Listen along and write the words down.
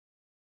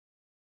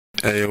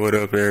Hey, what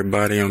up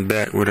everybody? I'm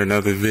back with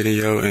another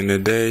video, and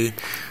today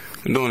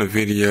I'm doing a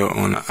video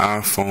on the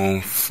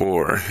iPhone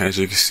 4. As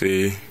you can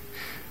see,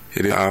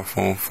 it is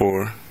iPhone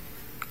 4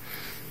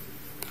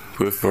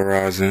 with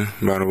Verizon,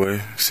 by the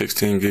way,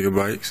 16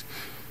 gigabytes,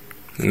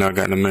 and I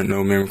got no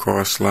memory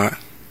card slot.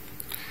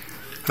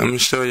 I'm going to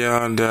show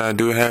y'all that I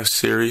do have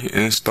Siri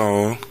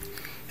installed,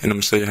 and I'm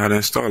going to show you how to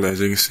install it.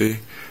 As you can see,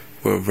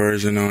 what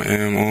version I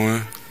am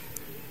on.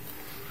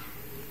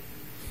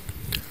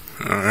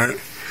 Alright.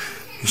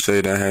 Show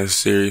you that I have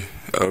Siri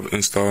up,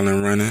 installed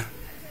and running.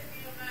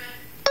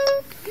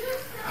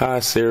 Hi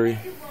Siri.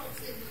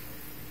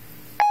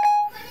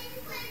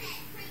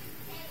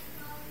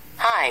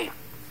 Hi.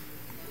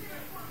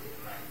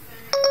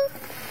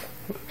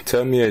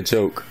 Tell me a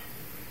joke.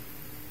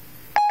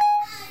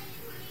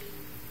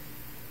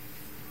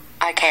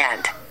 I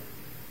can't.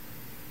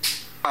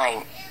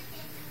 Fine.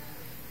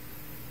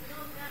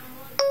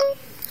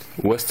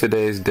 What's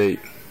today's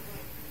date?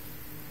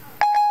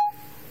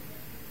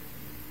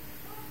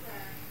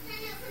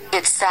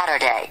 It's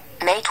Saturday,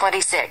 May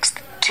 26th,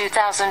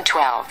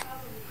 2012.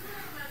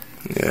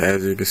 Yeah,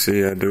 as you can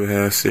see, I do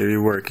have Siri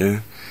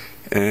working.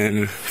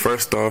 And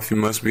first off, you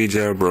must be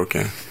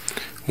jailbroken.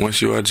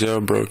 Once you are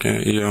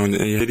jailbroken, you're on the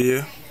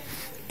video.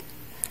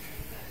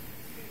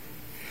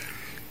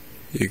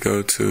 You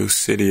go to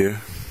Cydia.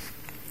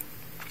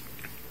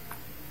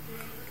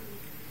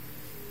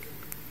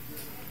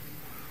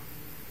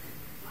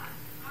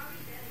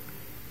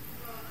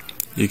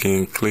 You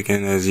can click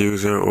in as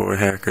user or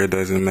hacker,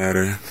 doesn't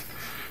matter.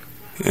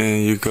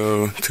 And you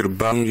go to the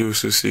bottom, you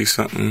should see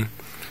something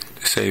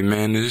to say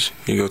manage.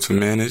 You go to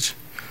manage,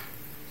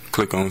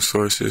 click on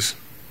sources.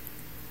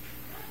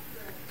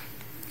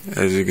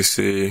 As you can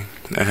see,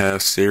 I have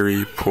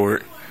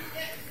SiriPort.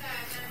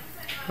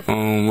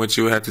 What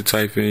you have to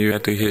type in, you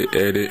have to hit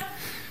edit.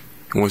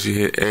 Once you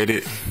hit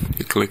edit,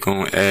 you click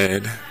on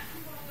add.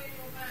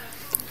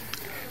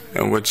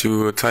 And what you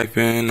will type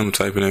in, I'm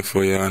typing it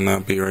for y'all and I'll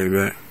be right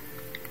back.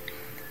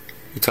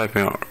 You type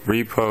in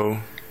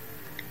repo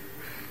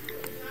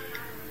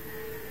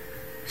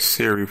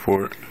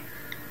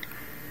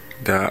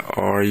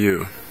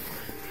SiriPort.ru.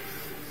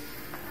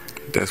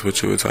 That's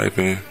what you would type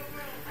in.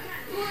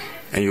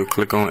 And you'll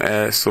click on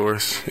add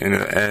source and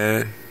it'll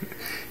add.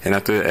 And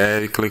after the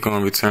add, you click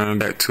on return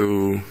back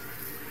to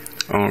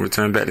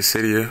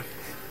Cydia.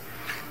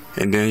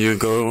 And then you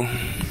go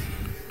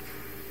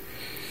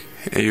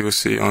and you will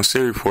see on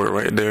SiriPort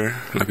right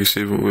there. Like you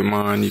see with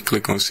mine, you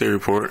click on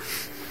SiriPort.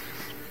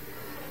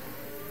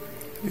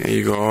 And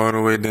you go all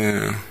the way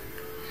down.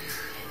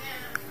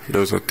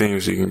 Those are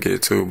things you can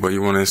get to, but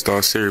you want to install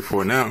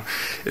SiriPort. Now,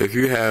 if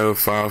you have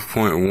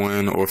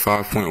 5.1 or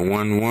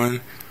 5.11,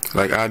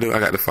 like I do, I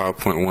got the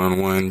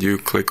 5.11, you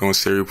click on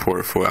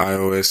SiriPort for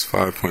iOS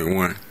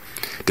 5.1.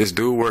 This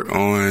do work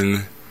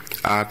on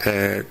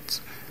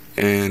iPads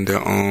and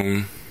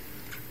iPod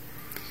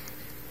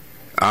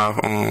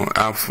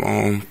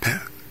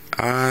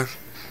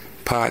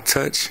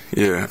Touch.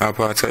 Yeah,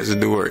 iPod Touch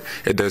do work.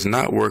 It does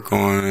not work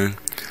on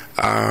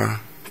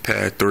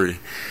iPad 3,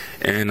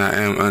 and I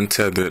am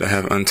untethered. I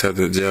have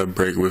untethered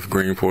jailbreak with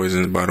green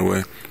poison, by the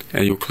way.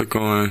 And you click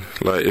on,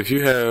 like, if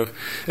you have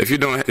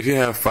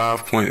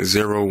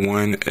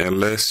 5.01 and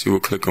less, you will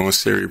click on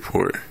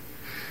SiriPort.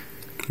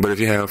 But if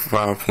you have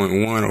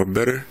 5.1 or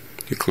better,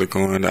 you click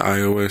on the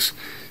iOS,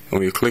 and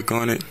when you click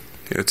on it,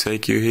 it'll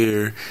take you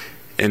here,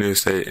 and it'll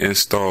say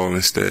install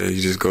instead.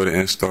 You just go to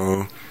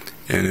install,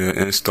 and it'll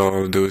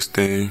install, do its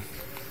thing,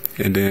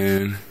 and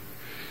then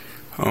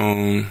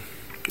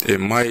it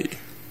might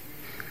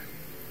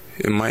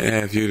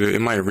have you to,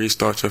 it might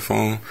restart your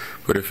phone,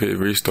 but if it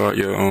restart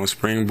your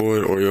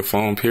springboard or your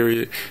phone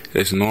period,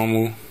 it's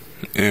normal.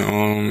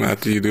 And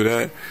after you do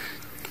that,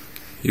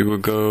 you will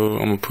go,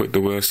 I'm gonna put the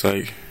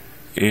website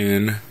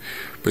in,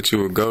 but you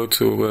will go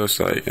to a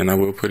website, and I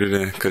will put it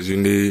in because you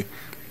need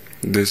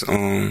this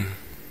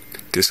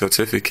this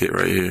certificate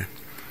right here.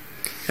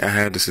 I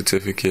had the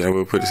certificate. I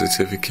will put the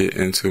certificate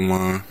into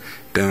my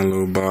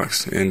download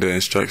box in the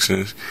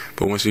instructions.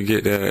 But once you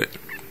get that,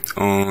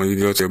 you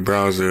go to your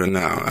browser.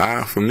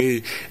 Now, for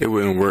me, it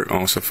wouldn't work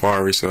on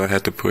Safari, so I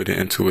had to put it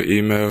into an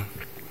email.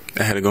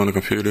 I had to go on the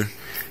computer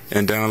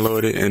and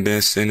download it, and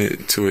then send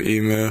it to an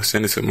email.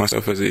 Send it to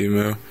myself as an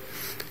email.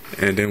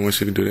 And then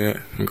once you do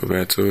that, and go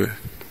back to it,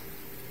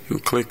 you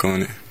click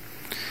on it,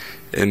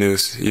 and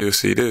you'll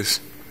see this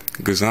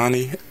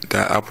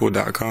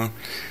gazani.apple.com.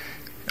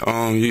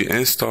 You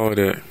install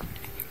that.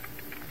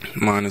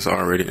 Mine is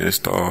already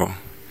installed.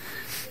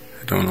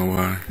 I don't know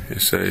why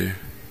it say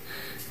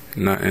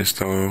not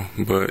installed,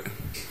 but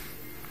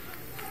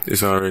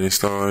it's already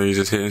installed. You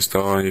just hit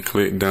install and you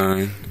click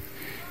done,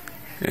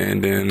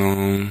 and then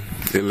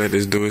it let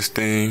this do its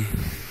thing.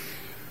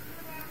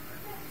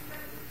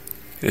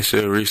 It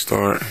should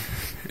restart.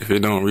 If it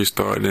don't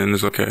restart, then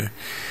it's okay.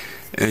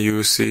 And you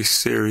will see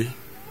Siri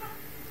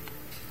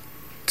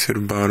to the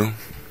bottom.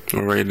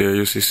 Right there,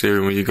 you'll see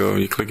Siri. When you go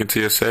and you click into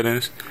your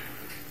settings,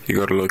 you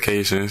go to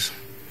locations,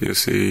 you'll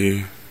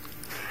see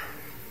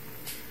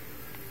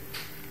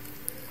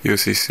you'll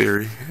see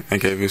Siri. I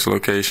gave its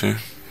location,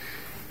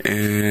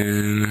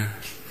 and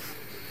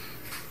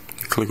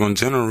click on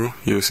General,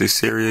 you'll see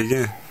Siri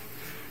again.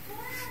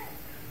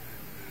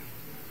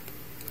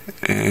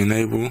 And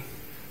enable.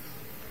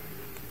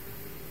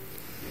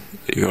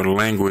 You go to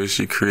language,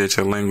 you create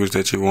your language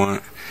that you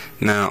want.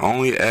 Now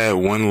only add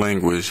one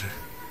language.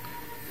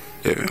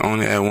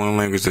 Only add one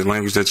language, the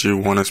language that you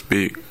want to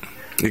speak.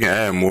 You can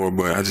add more,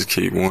 but I just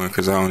keep one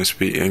because I only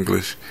speak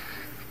English.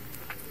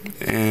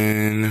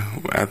 And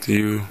after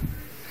you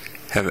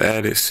have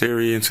added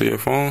Siri into your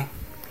phone,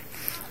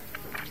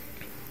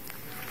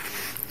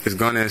 it's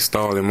going to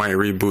install. It might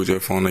reboot your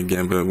phone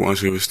again, but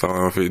once you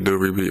install, if it do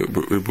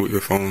reboot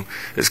your phone,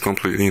 it's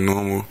completely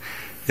normal.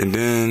 And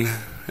then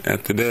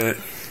after that,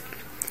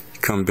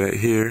 come back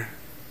here,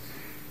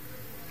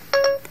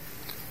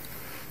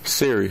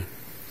 Siri.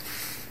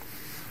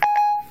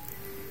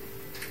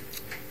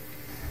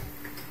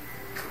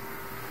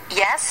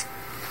 Yes?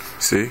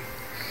 See,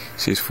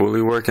 she's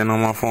fully working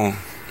on my phone,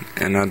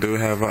 and I do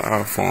have an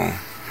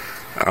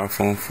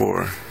iPhone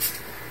 4.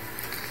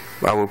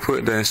 I will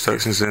put the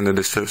instructions in the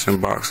description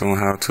box on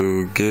how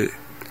to get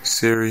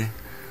Siri,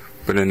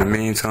 but in the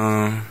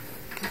meantime,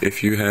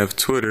 if you have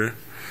Twitter,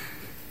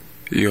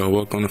 you are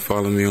welcome to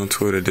follow me on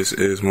Twitter. This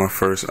is my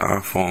first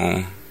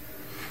iPhone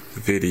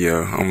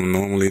video. I'm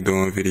normally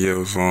doing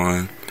videos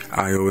on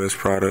iOS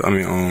product,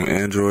 on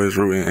Androids,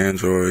 rooting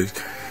Androids,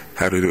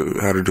 how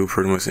to do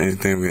pretty much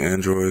anything with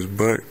Androids.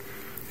 But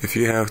if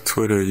you have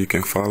Twitter, you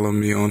can follow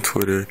me on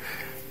Twitter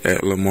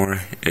at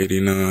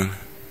Lamar89.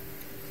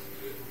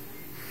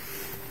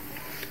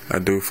 I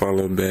do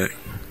follow back.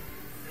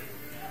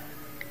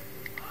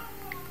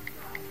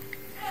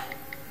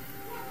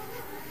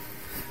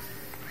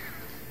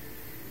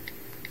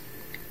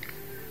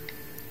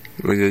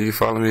 But yeah, you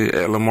follow me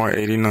at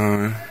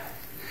Lamar89.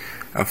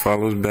 I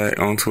follow back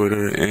on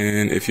Twitter,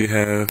 and if you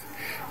have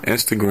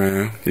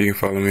Instagram, you can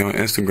follow me on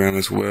Instagram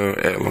as well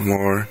at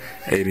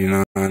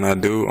Lamar89. I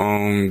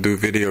do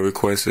video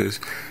requests,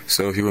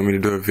 so if you want me to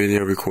do a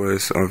video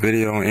request or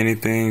video on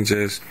anything,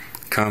 just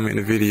comment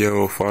the video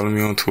or follow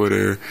me on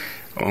Twitter.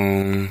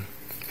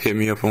 Hit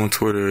me up on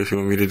Twitter if you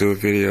want me to do a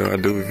video. I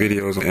do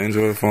videos on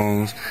Android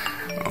phones.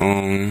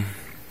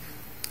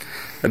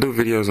 I do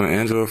videos on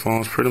Android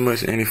phones, pretty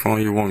much any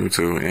phone you want me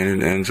to.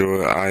 Any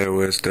Android,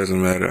 iOS,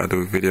 doesn't matter. I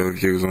do video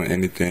reviews on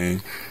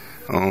anything.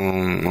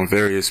 I'm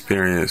very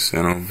experienced,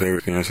 and I'm very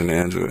experienced in the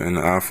Android and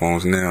the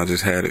iPhones now. I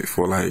just had it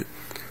for like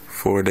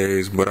 4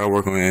 days, but I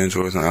work on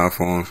Androids and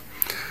iPhones.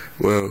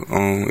 Well,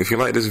 if you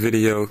like this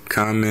video,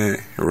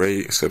 comment,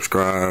 rate,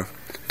 subscribe.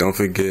 Don't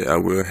forget, I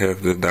will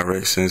have the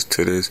directions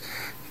to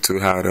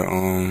how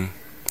to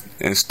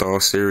install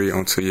Siri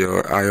onto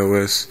your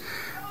iOS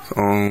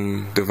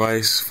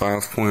device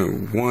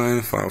 5.1,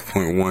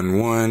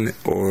 5.11,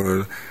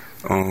 or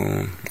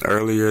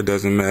earlier.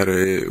 Doesn't matter.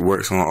 It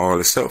works on all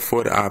except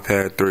for the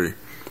iPad 3.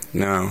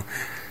 Now,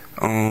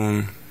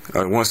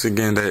 once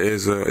again, there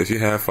is if you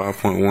have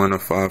 5.1 or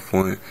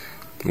 5.11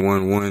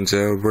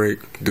 jailbreak,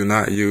 do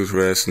not use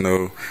Red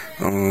Snow.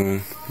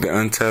 The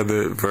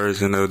untethered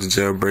version of the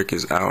jailbreak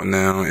is out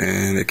now,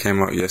 and it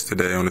came out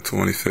yesterday on the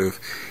 25th.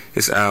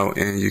 It's out,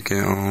 and you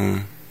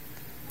can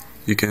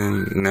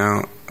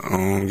now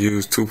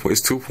use it's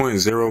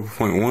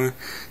 2.0.1.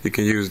 You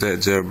can use that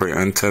jailbreak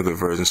untethered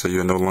version, so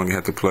you no longer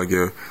have to plug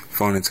your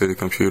phone into the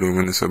computer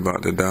when it's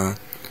about to die.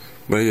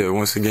 But yeah,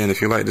 once again,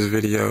 if you like this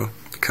video,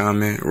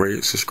 comment,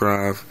 rate,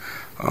 subscribe.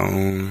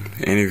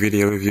 Any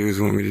video reviews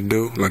you want me to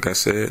do, like I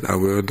said, I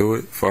will do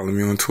it. Follow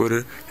me on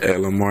Twitter at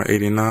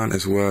Lamar89,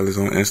 as well as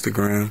on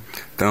Instagram.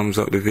 Thumbs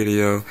up the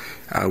video.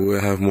 I will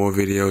have more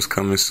videos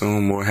coming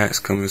soon, more hacks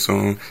coming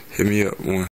soon. Hit me up one.